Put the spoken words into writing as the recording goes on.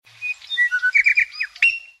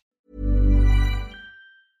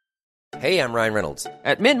Hey, I'm Ryan Reynolds.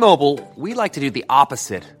 At Mint Mobile, we like to do the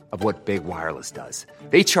opposite of what Big Wireless does.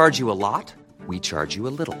 They charge you a lot, we charge you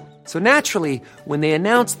a little. So naturally, when they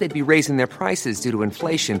announced they'd be raising their prices due to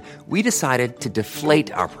inflation, we decided to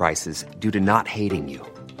deflate our prices due to not hating you.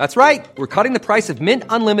 That's right. We're cutting the price of Mint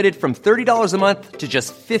Unlimited from $30 a month to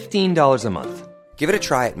just $15 a month. Give it a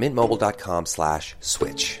try at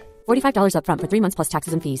mintmobile.com/switch. $45 up front for 3 months plus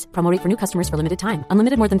taxes and fees. Promo rate for new customers for limited time.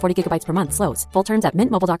 Unlimited more than 40 gigabytes per month. Slows full terms at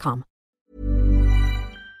mintmobile.com.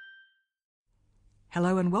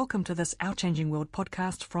 Hello and welcome to this Our Changing World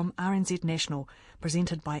podcast from RNZ National,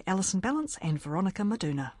 presented by Alison Ballance and Veronica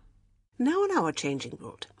Maduna. Now in Our Changing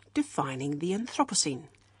World, defining the Anthropocene.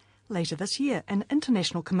 Later this year, an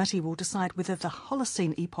international committee will decide whether the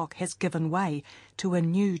Holocene epoch has given way to a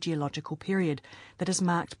new geological period that is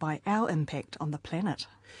marked by our impact on the planet.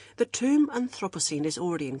 The term Anthropocene is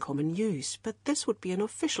already in common use, but this would be an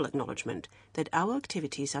official acknowledgement that our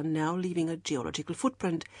activities are now leaving a geological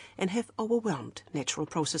footprint and have overwhelmed natural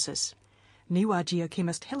processes. NIWA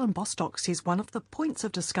geochemist Helen Bostok says one of the points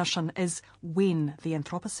of discussion is when the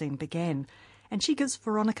Anthropocene began, and she gives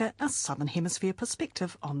Veronica a Southern Hemisphere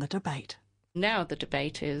perspective on the debate. Now the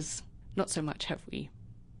debate is not so much have we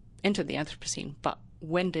entered the Anthropocene, but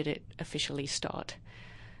when did it officially start?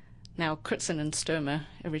 Now, Crutzen and Sturmer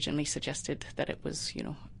originally suggested that it was,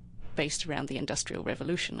 based around the Industrial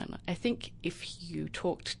Revolution. And I think if you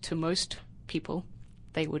talked to most people,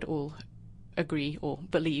 they would all agree or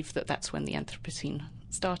believe that that's when the Anthropocene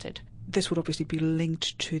started. This would obviously be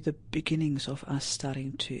linked to the beginnings of us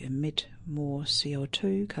starting to emit more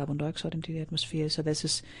CO2, carbon dioxide into the atmosphere. So this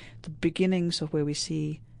is the beginnings of where we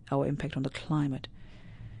see our impact on the climate.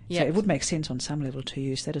 So it would make sense on some level to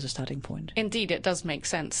use that as a starting point. Indeed, it does make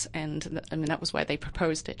sense. And that was why they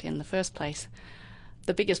proposed it in the first place.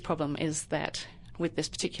 The biggest problem is that with this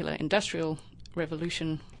particular industrial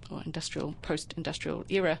revolution or post-industrial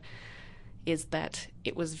era is that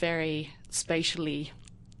it was very spatially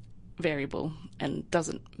variable and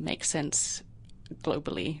doesn't make sense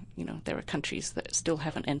globally. There are countries that still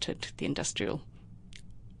haven't entered the industrial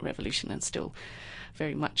revolution and still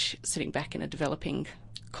very much sitting back in a developing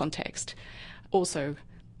context. Also,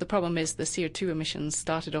 the problem is the CO2 emissions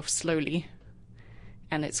started off slowly,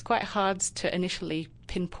 and it's quite hard to initially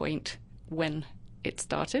pinpoint when it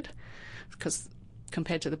started, because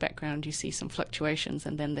compared to the background you see some fluctuations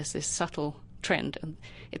and then there's this subtle trend, and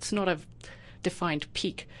it's not a defined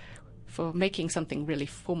peak. For making something really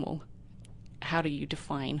formal, how do you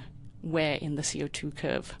define where in the CO2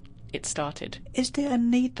 curve it started? Is there a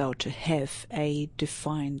need, though, to have a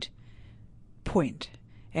defined point?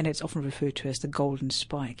 And it's often referred to as the golden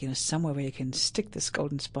spike, somewhere where you can stick this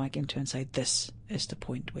golden spike into and say, this is the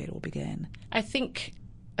point where it all began. I think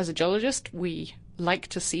as a geologist, we like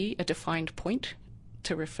to see a defined point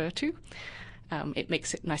to refer to. It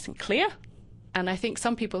makes it nice and clear. And I think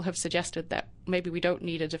some people have suggested that maybe we don't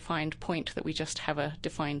need a defined point, that we just have a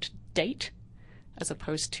defined date, as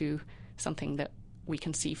opposed to something that we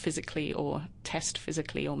can see physically or test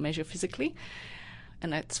physically or measure physically.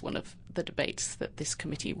 And that's one of the debates that this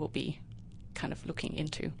committee will be kind of looking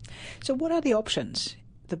into. So what are the options?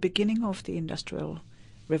 The beginning of the Industrial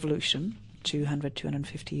Revolution,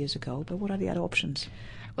 250 years ago, but what are the other options?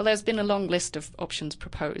 Well, there's been a long list of options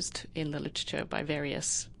proposed in the literature by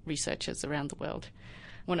various researchers around the world.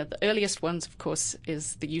 One of the earliest ones, of course,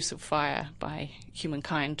 is the use of fire by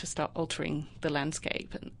humankind to start altering the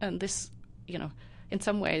landscape. And this, in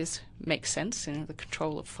some ways makes sense, the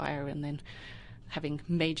control of fire and then having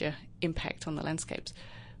major impact on the landscapes.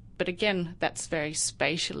 But again, that's very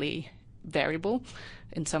spatially variable.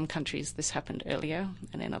 In some countries, this happened earlier,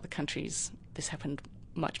 and in other countries, this happened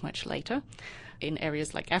much, much later. In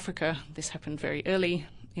areas like Africa, this happened very early.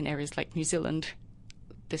 In areas like New Zealand,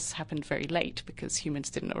 this happened very late because humans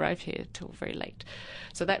didn't arrive here till very late.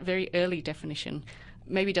 So that very early definition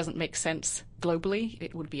maybe doesn't make sense globally.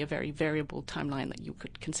 It would be a very variable timeline that you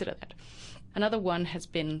could consider that. Another one has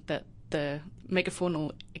been that the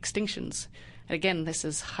megafaunal extinctions, and again, this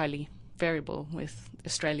is highly variable, with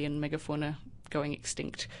Australian megafauna going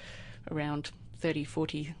extinct around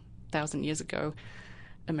 40,000 years ago,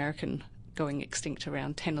 American going extinct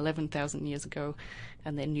around 11,000 years ago,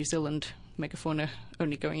 and then New Zealand megafauna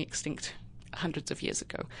only going extinct hundreds of years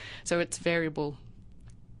ago. So it's variable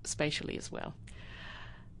spatially as well.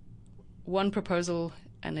 One proposal,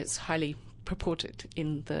 and it's highly purported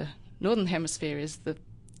in the Northern Hemisphere, is the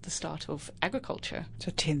start of agriculture. So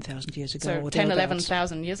 10,000 years ago. So 10,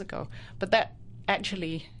 11,000 years ago. But that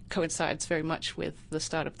actually coincides very much with the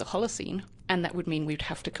start of the Holocene, and that would mean we'd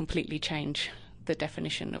have to completely change the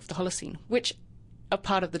definition of the Holocene, which a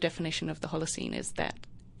part of the definition of the Holocene is that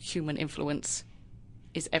human influence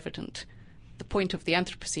is evident. The point of the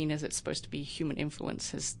Anthropocene is it's supposed to be human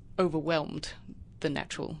influence has overwhelmed the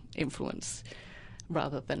natural influence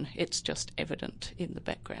rather than it's just evident in the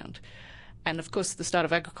background. And of course, the start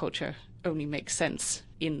of agriculture only makes sense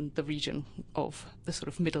in the region of the sort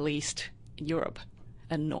of Middle East, Europe,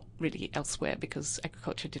 and not really elsewhere, because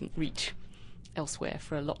agriculture didn't reach elsewhere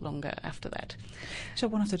for a lot longer after that. So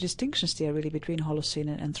one of the distinctions there really between Holocene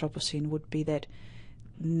and Anthropocene would be that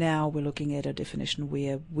now we're looking at a definition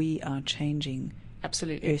where we are changing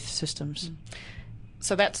absolutely Earth systems.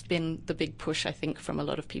 So that's been the big push, I think, from a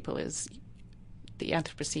lot of people, is the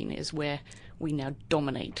Anthropocene is where we now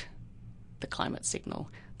dominate the climate signal,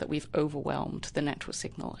 that we've overwhelmed the natural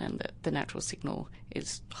signal, and that the natural signal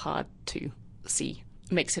is hard to see.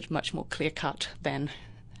 It makes it much more clear-cut than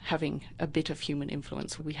having a bit of human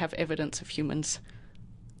influence. We have evidence of humans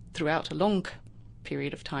throughout a long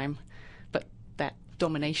period of time, but that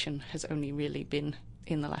domination has only really been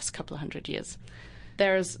in the last couple of hundred years.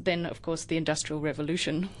 There is then, of course, the Industrial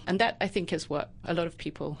Revolution, and that, I think, is what a lot of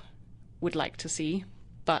people would like to see,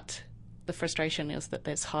 but the frustration is that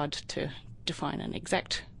it's hard to define an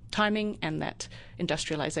exact timing, and that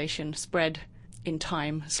industrialization spread in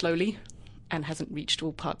time slowly and hasn't reached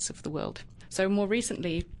all parts of the world. So more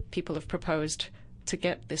recently, people have proposed to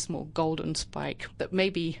get this more golden spike that may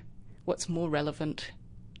be what's more relevant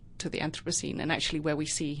to the Anthropocene, and actually where we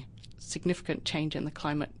see significant change in the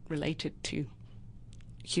climate related to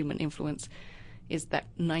human influence, is that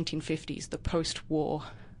 1950s, the post-war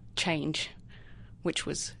change, which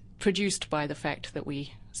was produced by the fact that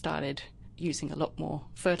we started using a lot more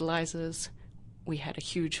fertilizers, we had a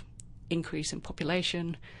huge increase in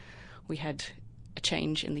population, we had a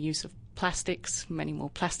change in the use of plastics, many more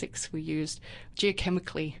plastics were used.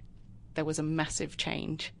 Geochemically, there was a massive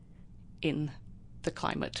change in the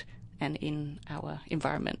climate and in our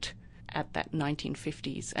environment at that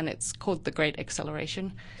 1950s, and it's called the Great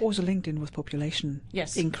Acceleration. Also linked in with population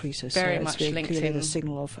increases. Very so much it's linked clearly in. the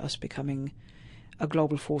signal of us becoming a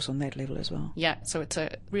global force on that level as well. Yeah, so it's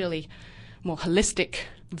a really more holistic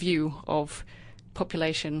view of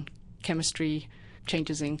population, chemistry,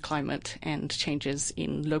 changes in climate, and changes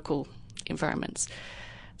in local environments.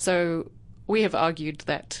 So we have argued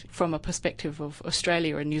that from a perspective of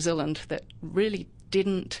Australia and New Zealand, that really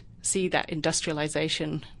didn't see that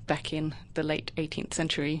industrialization back in the late 18th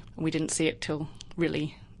century. We didn't see it till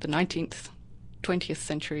really the 19th, 20th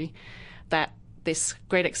century, that this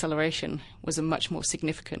great acceleration was a much more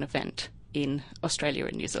significant event in Australia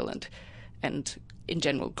and New Zealand, and in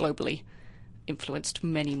general globally influenced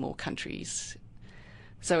many more countries.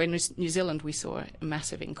 So in New Zealand we saw a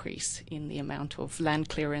massive increase in the amount of land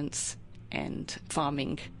clearance and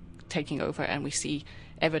farming taking over, and we see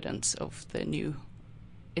evidence of the new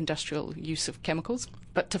industrial use of chemicals.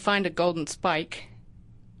 But to find a golden spike,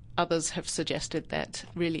 others have suggested that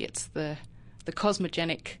really it's the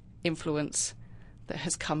cosmogenic influence that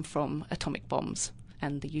has come from atomic bombs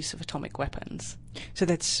and the use of atomic weapons. So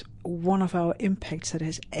that's one of our impacts that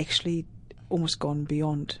has actually almost gone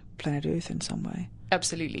beyond planet Earth in some way.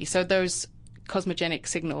 Absolutely. So those cosmogenic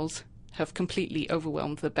signals have completely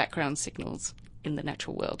overwhelmed the background signals in the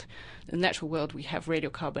natural world. In the natural world, we have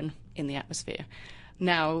radiocarbon in the atmosphere.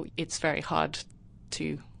 Now it's very hard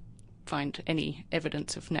to find any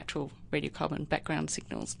evidence of natural radiocarbon background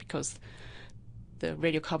signals because the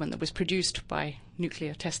radiocarbon that was produced by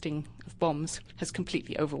nuclear testing of bombs has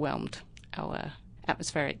completely overwhelmed our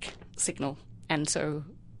atmospheric signal. And so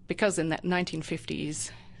because in that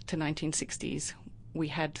 1950s to 1960s, we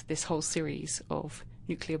had this whole series of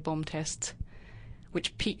nuclear bomb tests,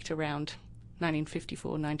 which peaked around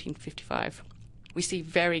 1954, 1955, we see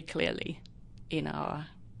very clearly in our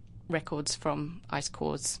records from ice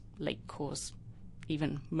cores, lake cores,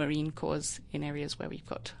 even marine cores in areas where we've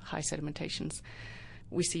got high sedimentations,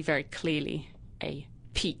 we see very clearly a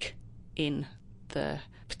peak in the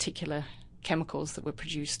particular chemicals that were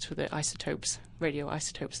produced, the isotopes,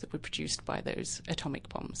 radioisotopes that were produced by those atomic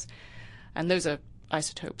bombs. And those are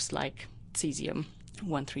isotopes like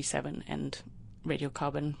cesium-137 and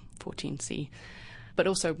radiocarbon-14C, but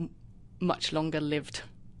also much longer-lived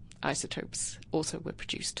isotopes also were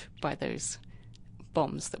produced by those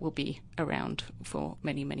bombs that will be around for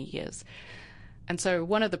many, many years. And so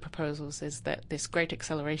one of the proposals is that this great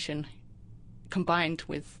acceleration, combined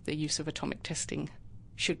with the use of atomic testing,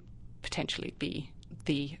 should potentially be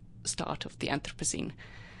the start of the Anthropocene.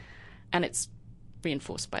 And it's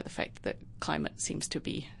reinforced by the fact that climate seems to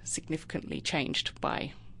be significantly changed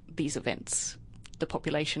by these events, the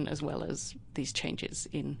population as well as these changes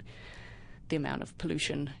in the amount of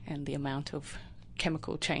pollution and the amount of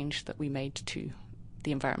chemical change that we made to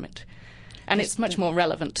the environment. And it's much more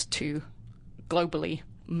relevant to globally.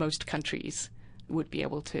 Most countries would be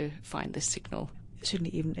able to find this signal.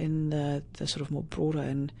 Certainly even in the sort of more broader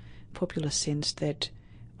and popular sense, that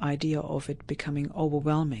idea of it becoming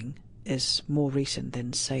overwhelming is more recent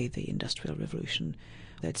than, say, the Industrial Revolution.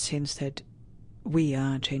 That sense that we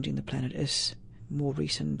are changing the planet is more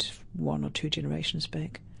recent, 1 or 2 generations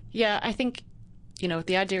back. Yeah, I think,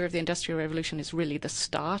 the idea of the Industrial Revolution is really the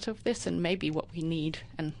start of this, and maybe what we need,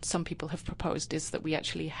 and some people have proposed, is that we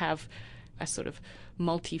actually have a sort of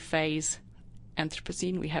multi-phase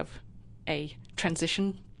Anthropocene. We have a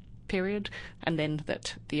transition period, and then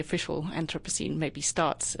that the official Anthropocene maybe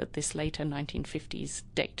starts at this later 1950s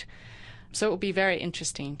date. So it will be very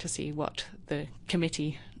interesting to see what the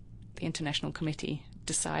committee, the International Committee,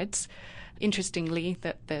 decides. Interestingly,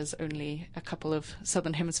 that there's only a couple of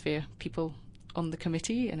Southern Hemisphere people on the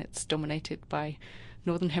committee, and it's dominated by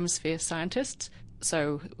Northern Hemisphere scientists.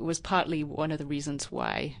 So it was partly one of the reasons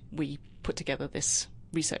why we put together this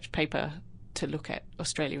research paper to look at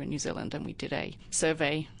Australia and New Zealand, and we did a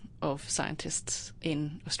survey of scientists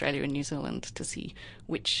in Australia and New Zealand to see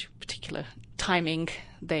which particular timing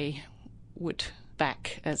they would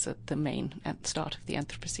back as at the main at the start of the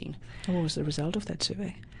Anthropocene. And what was the result of that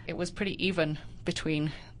survey? It was pretty even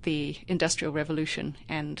between the Industrial Revolution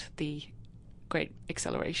and the Great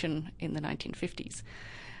Acceleration in the 1950s,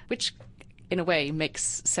 which in a way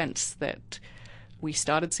makes sense that we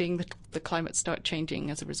started seeing the climate start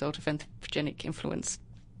changing as a result of anthropogenic influence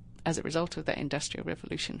as a result of that Industrial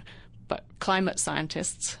Revolution. But climate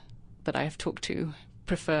scientists that I have talked to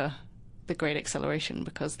prefer the Great Acceleration,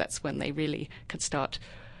 because that's when they really could start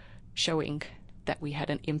showing that we had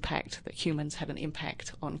an impact, that humans had an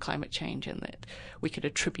impact on climate change, and that we could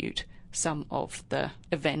attribute some of the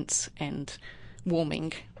events and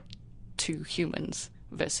warming to humans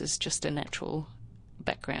versus just a natural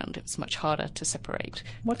background. It's much harder to separate.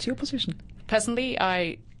 What's your position? Personally,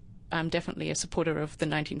 I'm definitely a supporter of the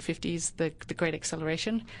 1950s, the Great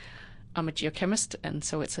Acceleration. I'm a geochemist, and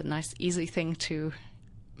so it's a nice, easy thing to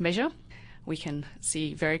measure. We can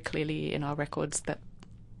see very clearly in our records that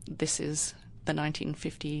this is the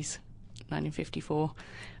 1950s, 1954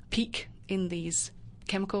 peak in these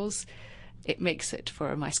chemicals. It makes it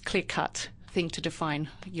for a nice clear-cut thing to define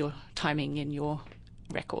your timing in your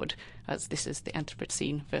record, as this is the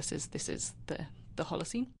Anthropocene versus this is the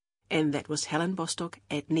Holocene. And that was Helen Bostok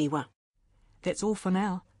at NIWA. That's all for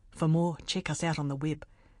now. For more, check us out on the web,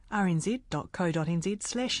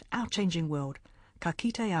 rnz.co.nz/Our Changing World. Ka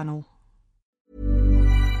kite anō.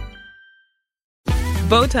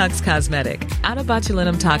 Botox Cosmetic, out of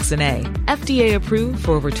botulinum toxin A, FDA approved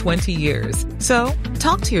for over 20 years. So,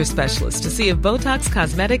 talk to your specialist to see if Botox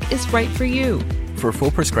Cosmetic is right for you. For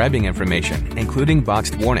full prescribing information, including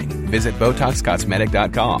boxed warning, visit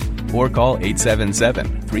BotoxCosmetic.com or call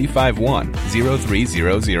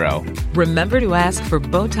 877-351-0300. Remember to ask for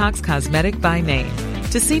Botox Cosmetic by name.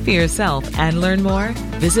 To see for yourself and learn more,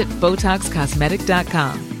 visit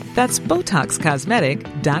BotoxCosmetic.com. That's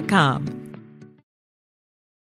BotoxCosmetic.com.